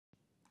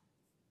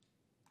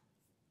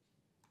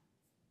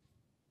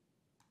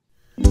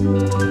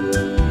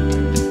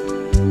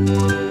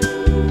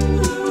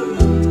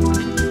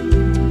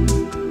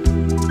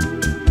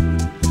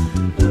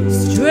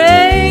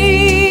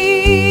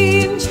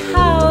Strange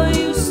how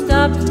you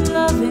stopped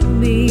loving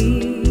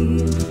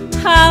me,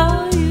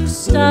 how you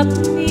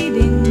stopped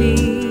needing me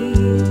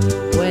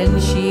when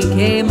she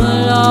came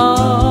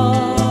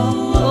along.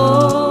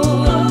 Oh,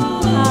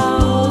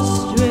 how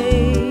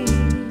strange.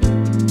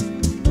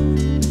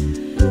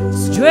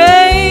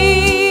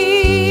 Strange,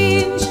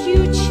 you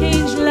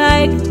changed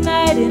like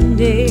night and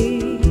day,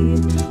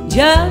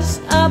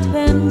 just up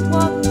and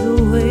walked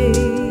away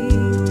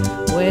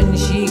when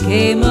she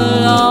came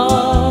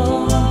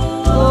along.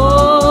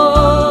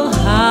 Oh,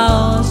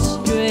 how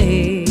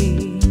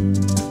strange.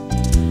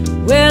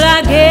 Well,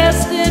 I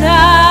guess that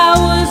I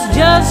was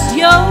just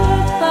your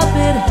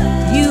puppet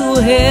you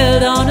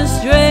held on a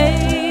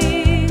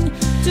string.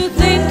 To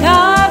think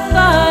I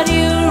thought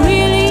you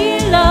really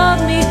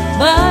loved me,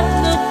 but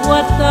look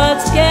what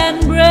thoughts can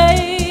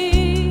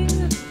bring.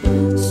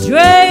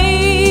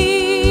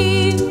 Strange,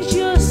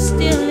 you're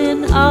still in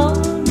all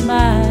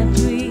my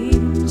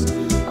dreams.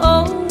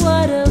 Oh,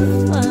 what a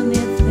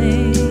funny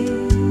thing,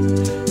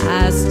 I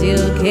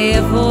still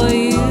care for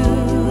you.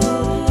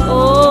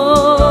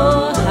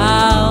 Oh,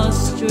 how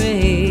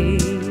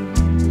strange.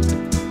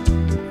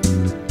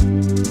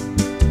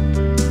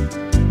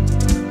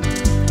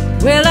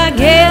 Well, I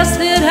guess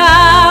that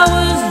I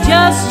was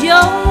just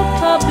your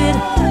puppet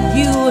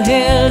you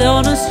held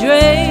on a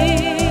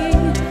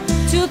string.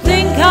 To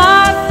think I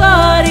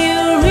thought you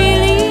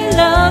really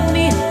loved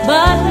me,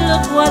 but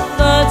look what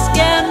thoughts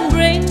can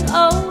bring.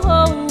 Oh,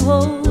 oh,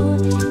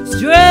 oh.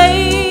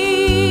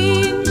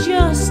 Strange,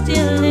 you're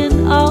still in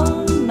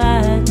all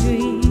my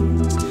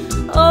dreams.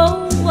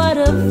 Oh, what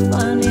a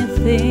funny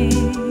thing,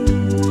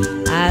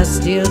 I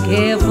still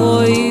care for